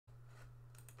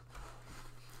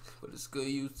What is good,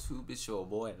 YouTube? It's your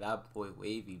boy, that boy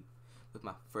Wavy, with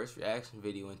my first reaction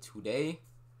video. And today,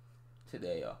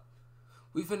 y'all,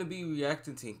 we finna be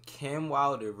reacting to Cam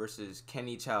Wilder versus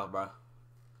Kenny Chow, bro.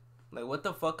 Like, what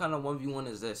the fuck kind of 1v1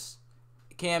 is this?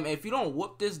 Cam, if you don't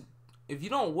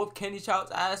whoop Kenny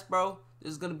Chow's ass, bro,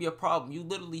 this is gonna be a problem. You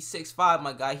literally 6'5",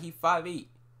 my guy. He 5'8".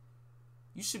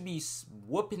 You should be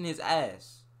whooping his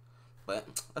ass.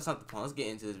 But that's not the point. Let's get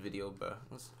into this video, bro.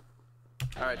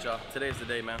 Alright, y'all. Today's the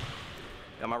day, man.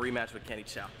 Got my rematch with Kenny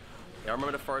Chow. Y'all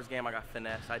remember the first game I got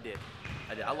finessed? I did.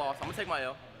 I lost. I'm gonna take my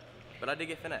L, but I did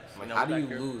get finessed. You know, how do you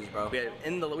lose, bro? We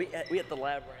at the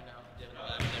lab right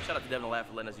now. Shout out to Devin Lab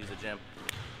for letting us use the gym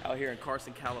out here in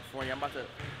Carson, California. I'm about to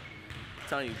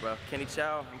tell you, bro. Kenny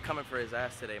Chow, I'm coming for his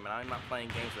ass today, man. I'm not playing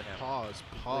games with him. Pause.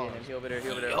 He over there,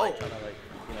 like, trying to, like,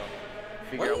 you know,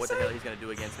 figure out what the hell he's gonna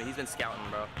do against me. He's been scouting,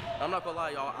 bro. I'm not gonna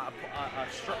lie, y'all. I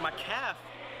struck my calf.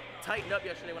 Tightened up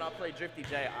yesterday when I played Drifty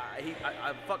J.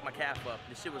 I fucked my calf up.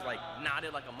 This shit was like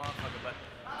knotted like a motherfucker, but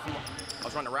I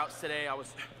was running routes today.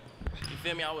 You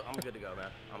feel me? I'm good to go,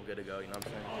 man. I'm good to go, you know what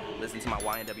I'm saying? Listen to my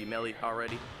YNW Melly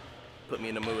already. Put me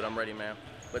in the mood. I'm ready, man.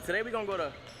 But today we're gonna go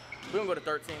to 13. Look at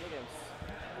him.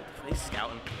 He's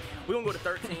scouting. We're gonna go to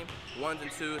 13. Ones and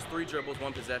twos, 3 dribbles,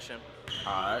 1 possession.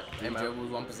 Alright, 3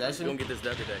 dribbles, 1 possession. We're gonna get this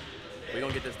dub today. We're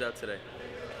gonna get this dub today.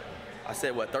 I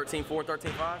said what, 13-4,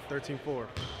 13-5? 13-4.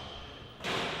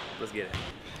 Let's get it.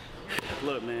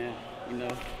 Look, man, you know,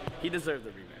 he deserves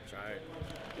the rematch, all right?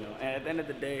 You know, and at the end of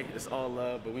the day, it's all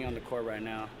love, but we on the court right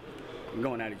now. We're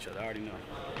going at each other. I already know.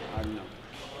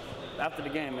 After the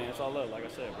game, man, it's all love, like I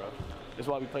said, bro. That's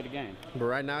why we play the game. But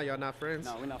right now, y'all not friends?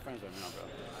 No, we're not friends right now,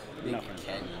 bro. We're not friends.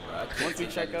 Kenny, bro. Once we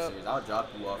check up, I'll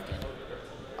drop you off,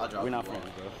 Kenny. we're not friends,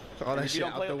 bro. All that shit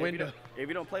out the window. If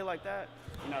you don't play like that,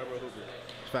 you're not a real hooper.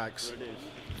 Facts. That's what it is.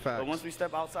 Facts. But once we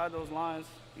step outside those lines,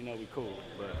 you know, we cool.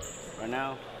 But right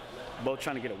now, both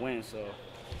trying to get a win, so.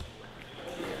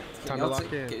 Time to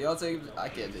lock in. Can y'all take? I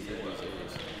can't take it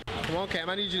serious. Come on, Cam.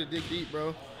 I need you to dig deep,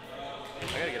 bro.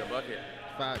 I gotta get a bucket.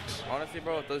 Facts. Honestly,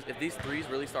 bro, if these threes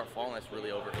really start falling, it's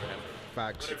really over for him.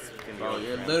 Facts. Bro,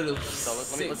 you're literally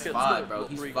 6'5", bro.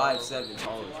 He's 5'7"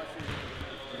 taller.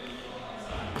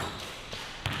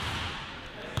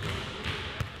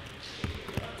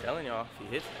 Telling y'all, if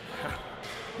he hits,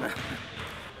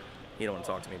 he don't want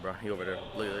to talk to me, bro. He over there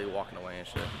literally walking away and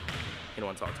shit. He don't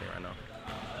want to talk to me right now.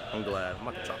 I'm glad. I'm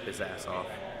about to chop his ass off.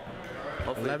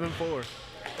 11-4.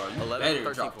 Bro, you 11, better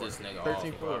 13, drop 4. this nigga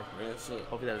 13-4. off, bro. Real shit.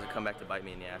 Hopefully that doesn't come back to bite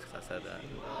me in the ass because I said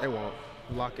that. It won't.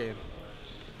 Lock in.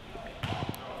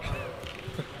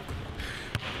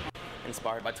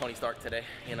 Inspired by Tony Stark today,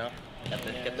 you know? Got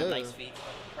the nice feet.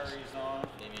 Curry's on.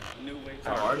 New weight.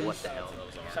 I don't know what the hell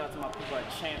those are. Shout out to my people at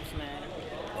Champs, man.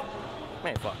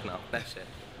 Man, fuck no. That shit.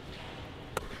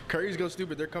 Curry's go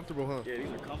stupid. They're comfortable, huh? Yeah,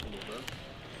 these are comfortable,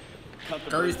 bro.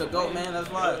 Curry's the GOAT, man. That's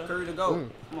why. Curry the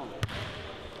GOAT. Come on.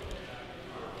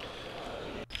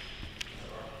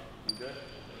 You good?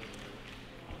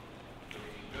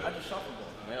 I just shot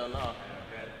football. Hell no.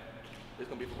 This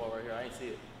gonna be football right here. I ain't see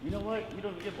it. You know what? You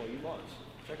don't get ball. You lost.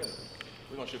 Check it out.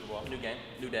 We're gonna shoot football. New game,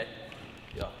 new day.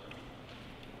 Yeah.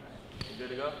 You good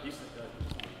to go? You said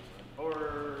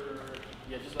or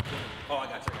yeah, just like that. Oh, I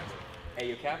got you. Hey,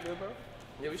 your cap good, bro?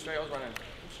 Yeah, we straight. I was running.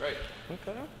 We straight.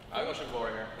 Okay. I'm gonna shoot football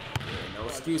right here. No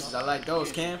excuses. I like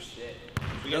those, Cam. Shit.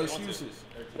 No excuses.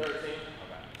 13.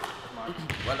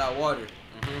 What that water?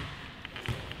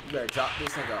 You better drop this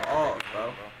nigga off,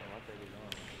 bro.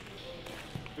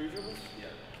 3 dribbles? Yeah.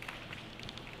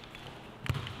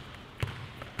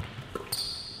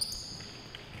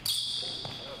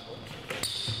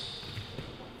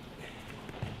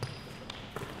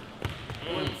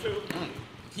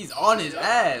 He's on his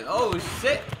ass. Oh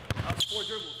shit. That's 4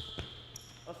 dribbles.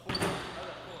 That's 4 dribbles. I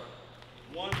got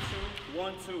 4. 1, 2,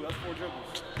 1, 2. That's 4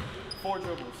 dribbles. 4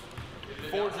 dribbles.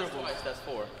 4 dribbles. Twice, that's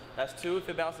 4. That's 2 if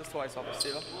it bounces twice off a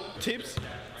steal. Tips?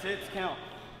 Tips count.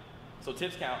 So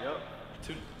tips count. Yep.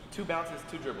 2 bounces,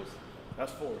 2 dribbles.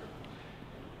 That's 4.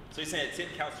 So you're saying a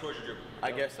tip counts towards your dribble?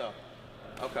 I guess so.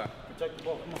 Okay. Protect the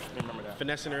ball. Come on. Remember that.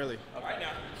 Finessing early. Right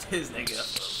now. This nigga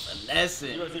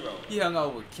finessing. 0-0. He hung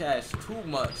out with Cash too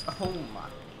much. Oh my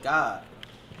god.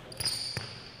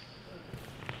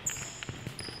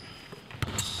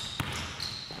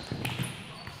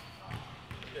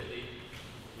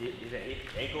 Is that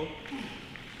ankle?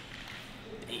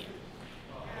 Damn. You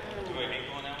got an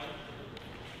ankle on that one?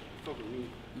 Fucking me.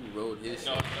 He rode his shit.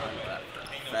 Ain't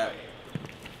no Fat.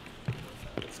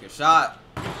 Let's get shot.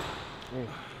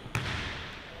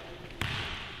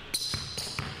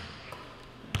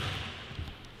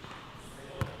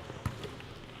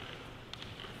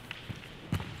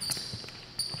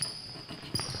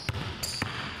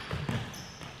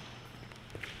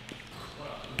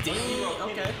 Damn.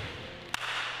 Okay.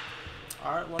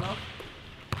 All right, 1-0.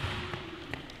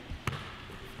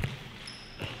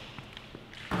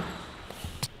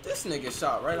 This nigga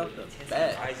shot right off the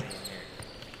bat. Rising in there.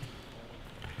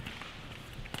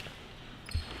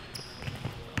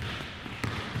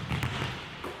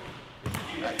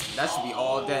 That should be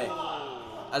all day.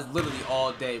 That's literally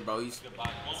all day, bro. He's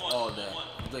all day.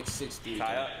 He's like 60.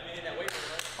 Tie up.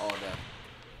 All day.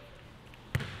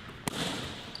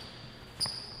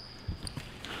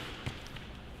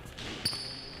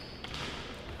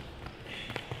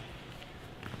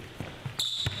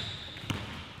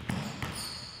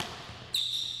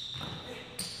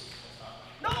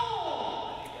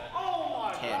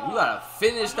 Damn, you gotta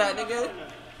finish that, nigga.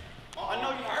 I know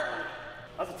you hurt.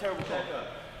 That's a terrible call.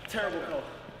 Terrible call.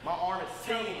 My arm is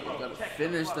Terrible You call. gotta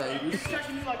finish that. You're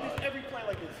checking me like this every play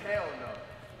like this. Hell no.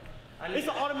 It's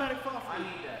an automatic foul for me.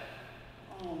 need that.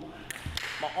 Oh my.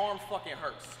 My arm fucking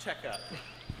hurts. Check up.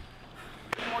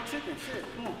 More chicken, shit.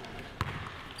 Come on.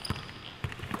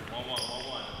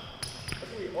 1-1.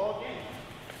 That's gonna be all game.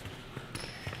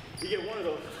 You get one of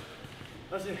those.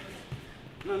 That's it.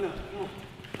 No, come on.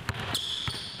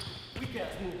 Weak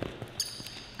ass move.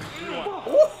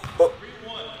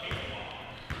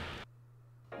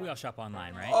 We all shop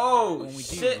online, right? Oh When we do,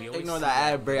 shit! we always Ignore see the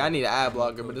ad break. I need an ad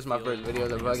blocker, but this is my Feel first video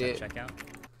to when fuck you it. Checkout.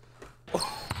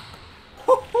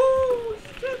 Oh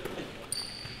shit!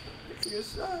 Take a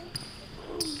shot.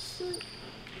 Oh shit!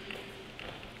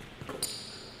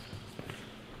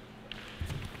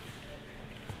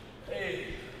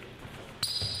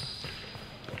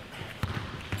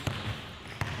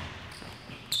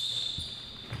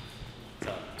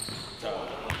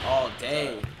 All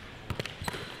day.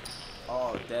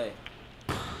 All day.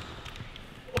 So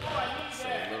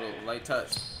a little light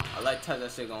touch. I like touch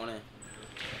that shit going in.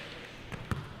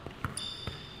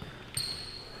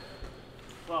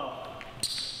 Foul.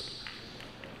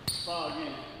 Foul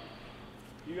again.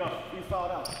 You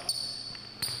fouled out.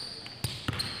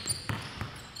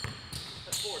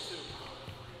 That's 4-2.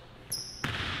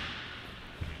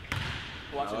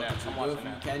 Watching I that. like I'm what you watching do for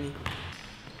you, that. Kenny.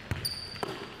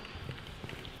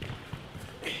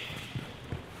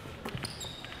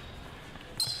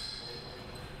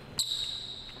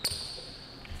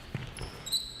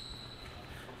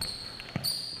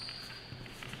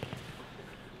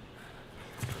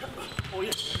 Oh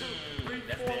yeah. 2, 3,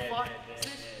 4, 5,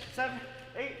 6, 7,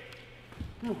 8.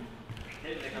 Well,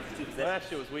 that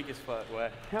shit was weak as fuck.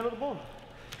 What? Handle the ball. What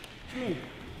you mean?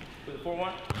 Was it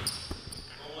 4-1?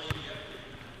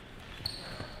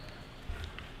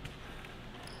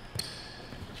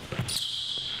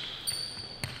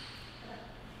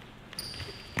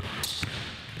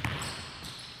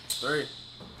 Three.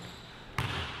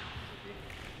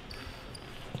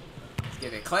 It's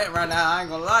giving Clint right now. I ain't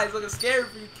gonna lie. It's looking scary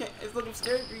for you. It's looking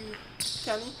scary for you,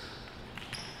 Kenny.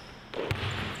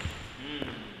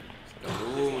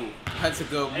 Ooh, that's a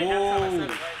good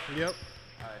move. Yep.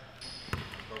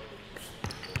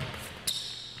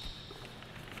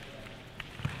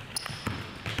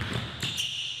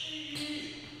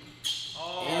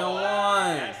 And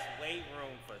one. Weight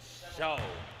room for sure. All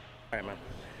right, man.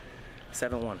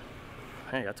 7-1.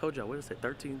 Hey, I told y'all, what is it?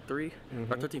 13-3?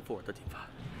 Or 13-4, 13-5.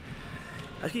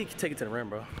 I can take it to the rim,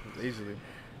 bro. Easily.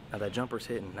 Now that jumper's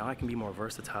hitting. Now I can be more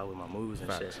versatile with my moves and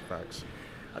Facts. shit. Facts.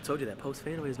 I told you that post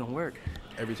fadeaway is gonna work.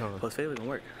 Every time. Post fadeaway gonna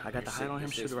work. I got the height on him,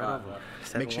 shoot it right over.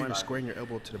 Make sure 7-1. you're squaring your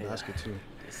elbow to the basket too.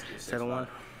 7-1.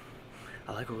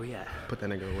 I like where we at. Put that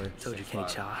nigga away. Told you, Kenny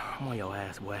Chow. I'm on your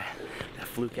ass, boy. That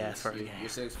fluke ass first game. You're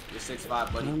 6'5",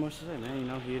 buddy. Not much to say, man. You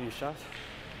know, he hitting shots.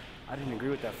 I didn't agree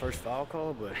with that first foul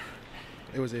call, but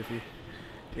It was iffy.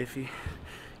 iffy.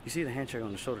 You see the handshake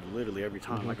on the shoulder literally every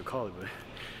time. I could call it, but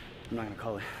I'm not gonna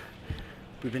call it.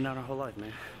 We've been down our whole life,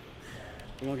 man.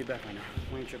 We're gonna get back right now.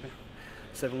 We ain't tripping.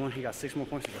 7-1. He got 6 more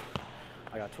points to go.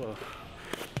 I got 12.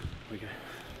 We good.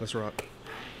 Let's rock.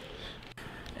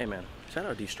 Hey, man. Shout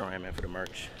out D-Strong, man, for the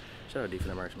merch. Shout out D for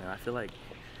the merch, man. I feel like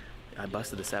I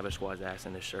busted the Savage Squad's ass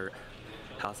in this shirt.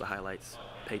 House of Highlights.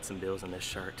 Paid some bills in this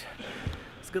shirt.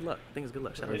 It's good luck. I think it's good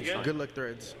luck. Shout out D-Strong. Good luck,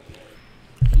 Threads.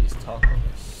 He's talking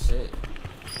shit.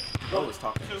 Bro was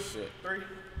talking shit. 3.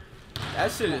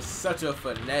 That shit is such a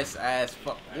finesse ass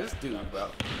fuck. This dude, bro.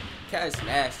 Cat's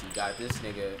nasty got this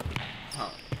nigga. Huh.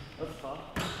 That's a foul.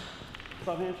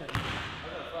 Stop handshake. I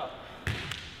got a foul.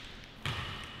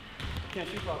 Can't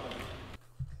shoot properly.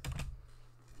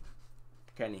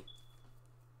 Kenny.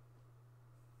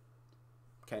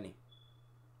 Kenny.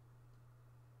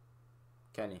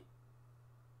 Kenny.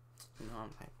 You know,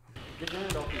 I'm like, Get your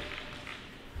hand off me.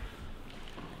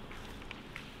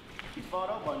 He's fouled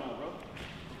out by now, bro.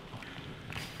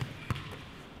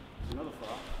 Another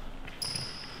foul.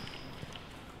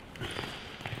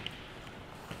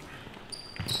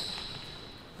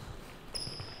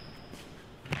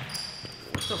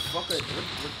 What the fuck?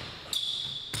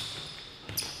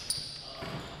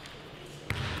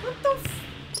 What the f?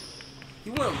 He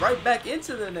went right back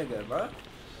into the nigga, bro.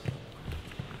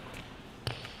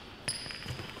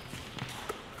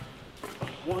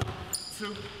 One,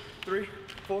 two, three,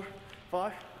 four,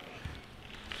 five.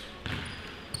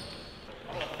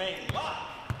 Oh, thank God.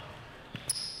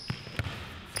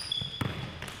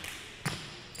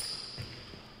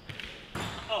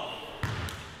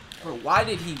 Bro, why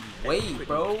did he wait,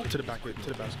 bro? To the basket, to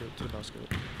the basket, to the basket.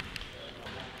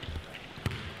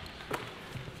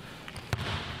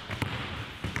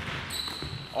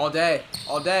 All day,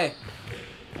 all day.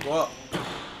 Go up.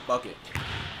 Bucket.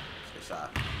 Good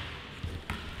shot.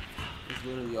 It's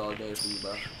literally all day for you,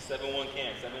 bro. 7-1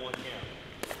 Cam. 7-1 Cam.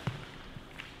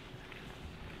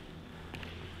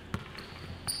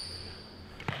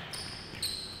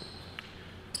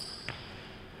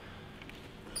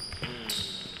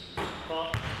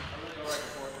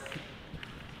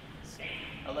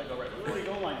 I let go right before Where you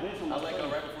going like this? I let go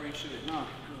right before you shoot it. Nah,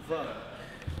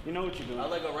 you know what you're doing. I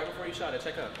let go right before you shot it.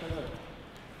 Check out.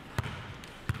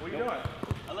 What you doing?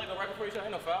 I let go right before you shot.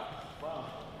 Ain't no foul. Wow.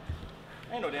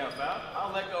 Ain't no damn foul.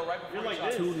 I'll let go right before You're you like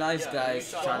shot this. it. Two nice Yeah, guys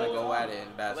you shot trying to the whole go time. at it in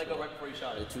I let go basketball. right before you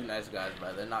shot They're it. two nice guys,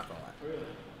 bro. They're not gonna lie.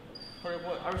 Hurry up,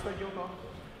 what? I respect your call.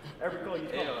 Every call you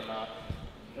call. Hell nah.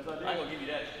 Yes, I ain't gonna give you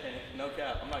that, Kenny. No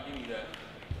cap. I'm not giving you that.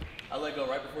 I let go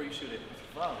right before you shoot it.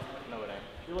 Wow. No, it ain't.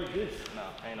 You're like this. No,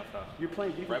 ain't no foul. You're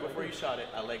playing defense. Right like before you this. shot it,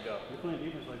 I let go. You're playing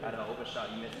defense like I had that. an open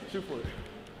shot. You missed it. Shoot for it.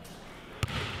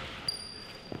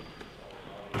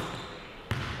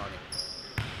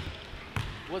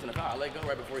 It wasn't a foul. I let go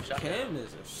right before he shot it. Cam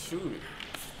is a shooter.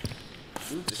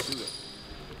 Shoot the shooter.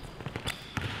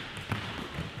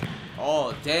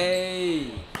 All day.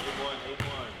 8-1.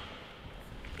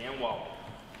 Cam Waller.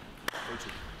 For two.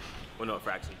 Well, no,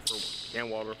 fraction. For one. Cam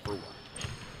Waller for one.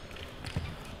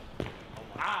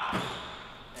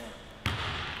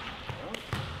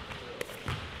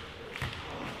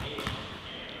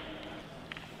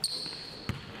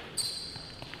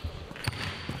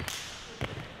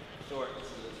 Short.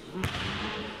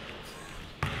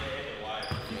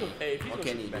 Hey, if he's What gonna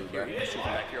can shoot he back do, here, bro? he's shooting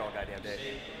back here all goddamn day.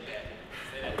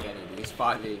 What can he do? He's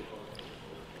 5'8".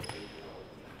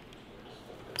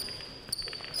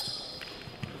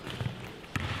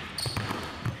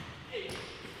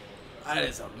 That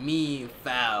is a mean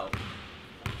foul.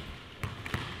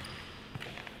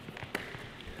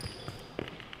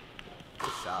 Good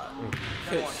shot.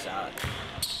 Good shot.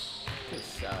 Good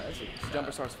shot. That's a good shot.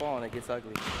 Jumper starts falling, it gets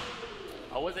ugly.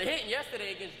 I wasn't hitting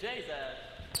yesterday against Jay's ass.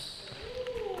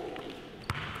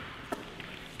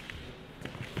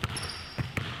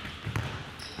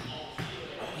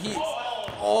 He's,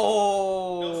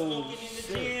 oh, Smoking in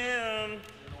the gym.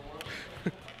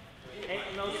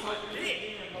 Ain't no smoking.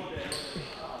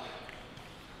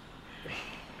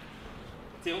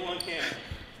 10-1 Cam.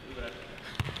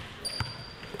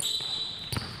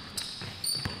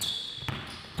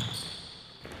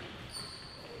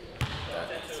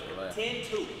 that's good.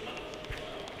 10-2.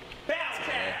 Bounce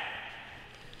cat.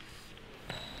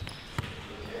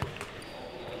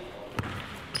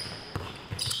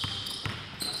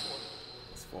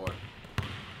 It's 4.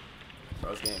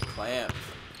 Bro's getting clamped.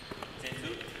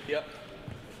 10-2. Yep.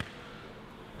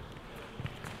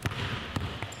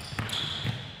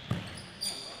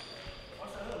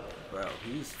 Bro,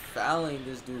 he's fouling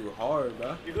this dude hard,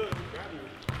 bro. You're good. Grab you.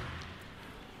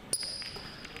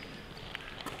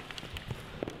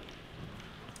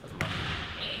 That's my...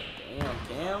 Damn,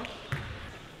 Cam.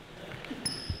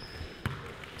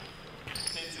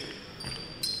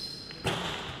 10-2.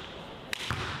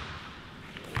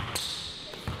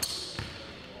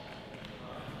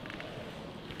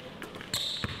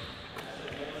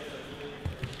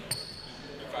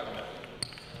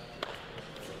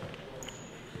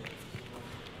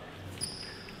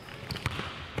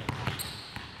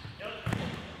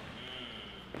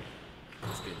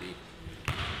 That's good D.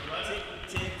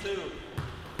 10-2.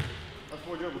 That's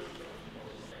 4 dribbles.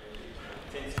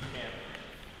 10-2 Cam.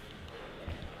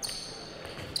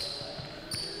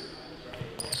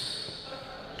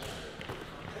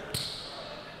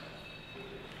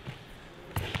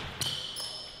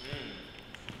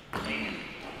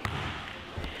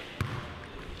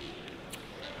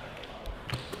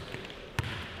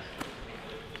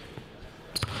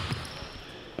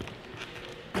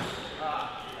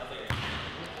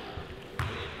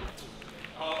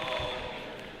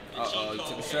 Uh-oh, he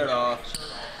took his shirt off.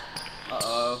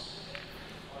 Uh-oh.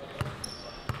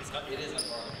 It is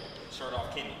unguardable. Start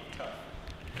off Kenny. Tough.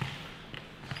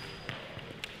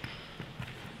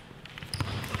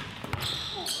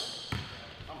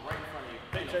 I'm right in front of you.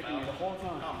 They checking me the whole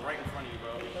time. I'm right in front of you,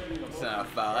 bro. It's not a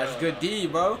foul. That's good D,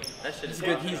 bro. That shit is It's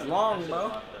good. He's long, bro.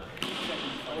 They're checking me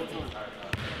the whole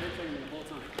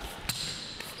time.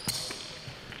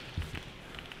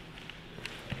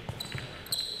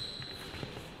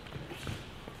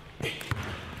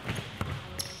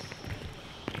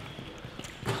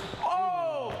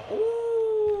 Oh!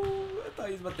 Ooh! I thought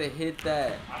he was about to hit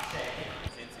that.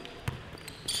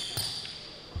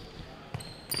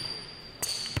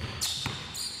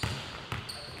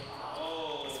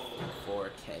 For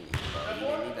Kenny, bro. He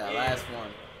didn't need that last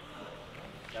one.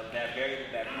 That very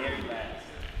last.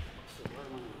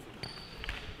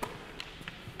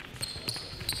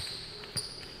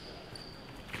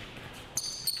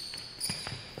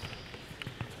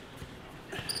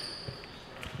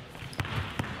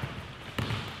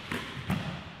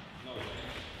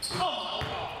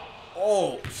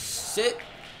 Oh, shit.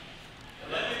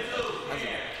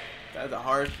 That's a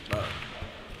hard, bro.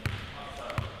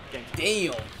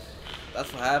 Damn.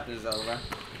 That's what happens, though, bro.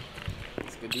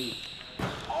 It's good D.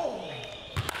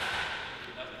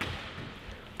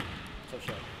 Tough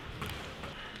shot.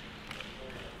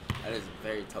 That is a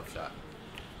very tough shot.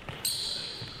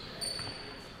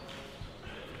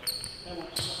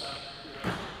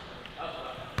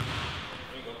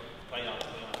 Play on.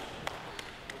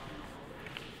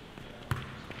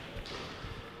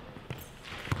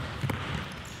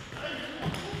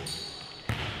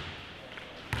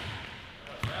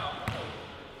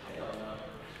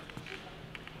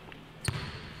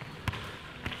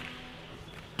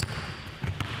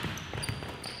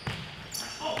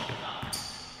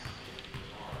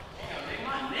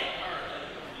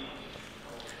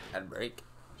 I'd break.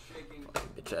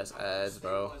 Bitch ass ads,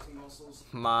 bro.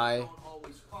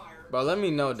 Bro, let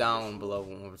me know down below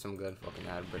for some good fucking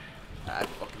ad break. Ad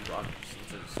fucking block.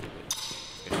 Stupid.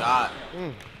 Good shot. I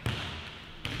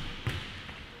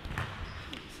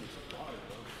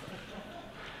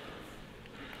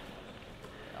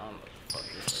don't know what the fuck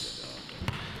this nigga doing.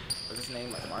 What's his name?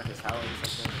 Like Marcus Howard or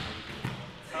something?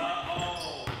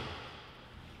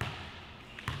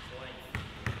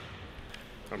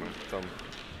 Tell me.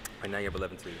 Right now you're up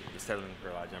 11-2. You're settling for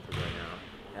a lot of jumpers right now.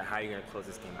 Yeah, how are you gonna close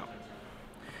this game out?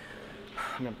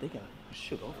 I mean, I'm thinking,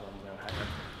 shoot over him, you know.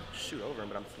 Shoot over him,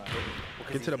 but I'm just not hitting.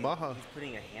 Well, Get to the Baja. He's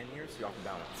putting a hand here, so you're off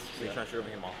balance. So you're trying to shoot over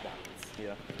him off balance.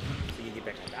 Yeah. So you get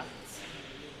back on balance.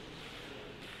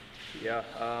 Yeah.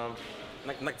 I'm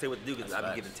not gonna tell you what to do because I've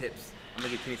been giving tips. I'm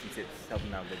gonna give Kenny some tips, help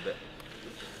him out a little bit.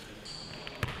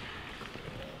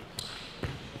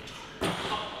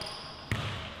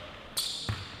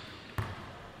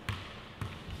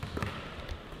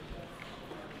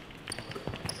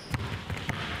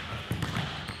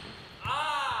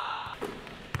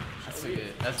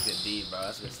 That's good D, bro.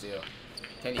 That's a good steal.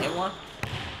 Can you hit one?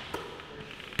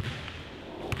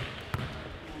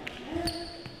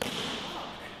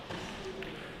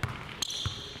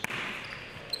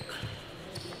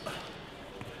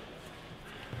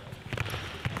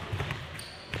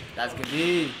 That's good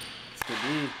D. That's good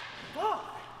D.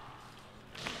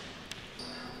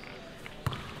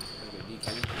 That's good D,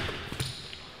 Kenny.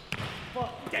 Oh.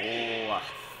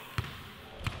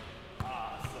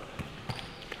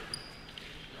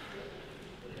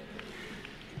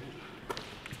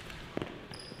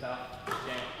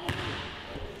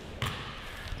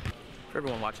 For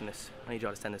everyone watching this, I need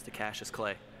y'all to send this to Cassius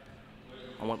Clay.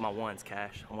 I want my ones,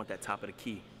 Cash. I want that top of the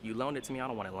key. You loaned it to me, I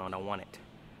don't want it loaned, I want it.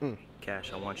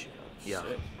 Cash, I want you. Yeah.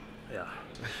 Yeah.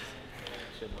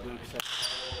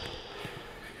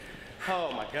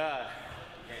 Oh my God.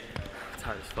 I'm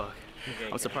tired as fuck.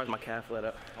 I'm surprised my calf let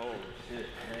up. Oh shit.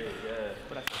 Hey, yeah.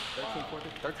 What I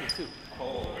said, 13-2.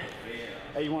 Oh,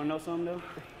 Hey, you want to know something though?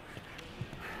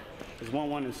 It's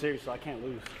 1-1 in series, so I can't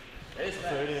lose. It's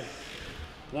So it is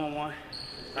 1-1.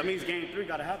 That means game 3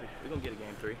 gotta happen. We're gonna get a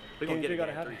game 3. We're gonna Game get three a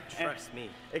gotta game happen. 3. Trust me.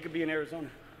 It could be in Arizona.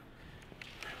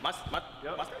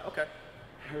 Okay.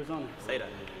 Arizona. Say that.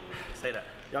 Say that.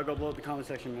 Y'all go blow up the comment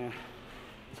section, man.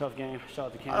 Tough game. Shout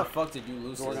out to Cam. How the fuck did you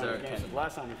lose to Jordan on the Derrick game Kenny? since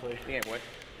last time we played. Yeah, boy.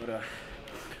 But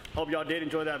hope y'all did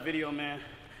enjoy that video, man.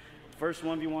 First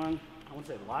 1v1. I want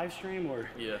to say live stream or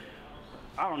Yeah.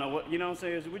 I don't know what, you know what I'm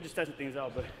saying? We're just testing things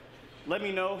out, but let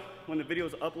me know when the video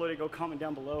is uploaded. Go comment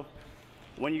down below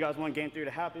when you guys want game 3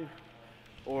 to happen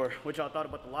or what y'all thought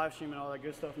about the live stream and all that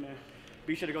good stuff, man.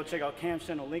 Be sure to go check out Cam's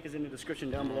channel. Link is in the description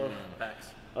down below.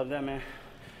 Facts. Other than that, man,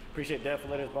 appreciate Dad for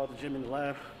letting us about the gym in the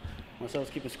lab.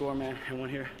 Myself keeping score, man. And one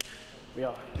here. We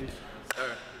out. Peace.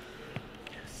 Sir.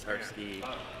 Yes, Sirski.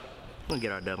 gonna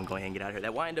get our dub and go ahead and get out of here.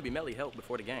 That YNW Melly helped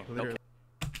before the game. Literally.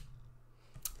 Okay.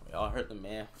 Y'all heard the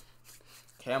man.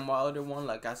 Cam Wilder won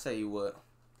like I said he would.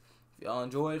 If y'all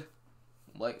enjoyed,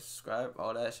 like, subscribe,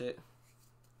 all that shit.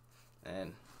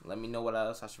 And let me know what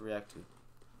else I should react to.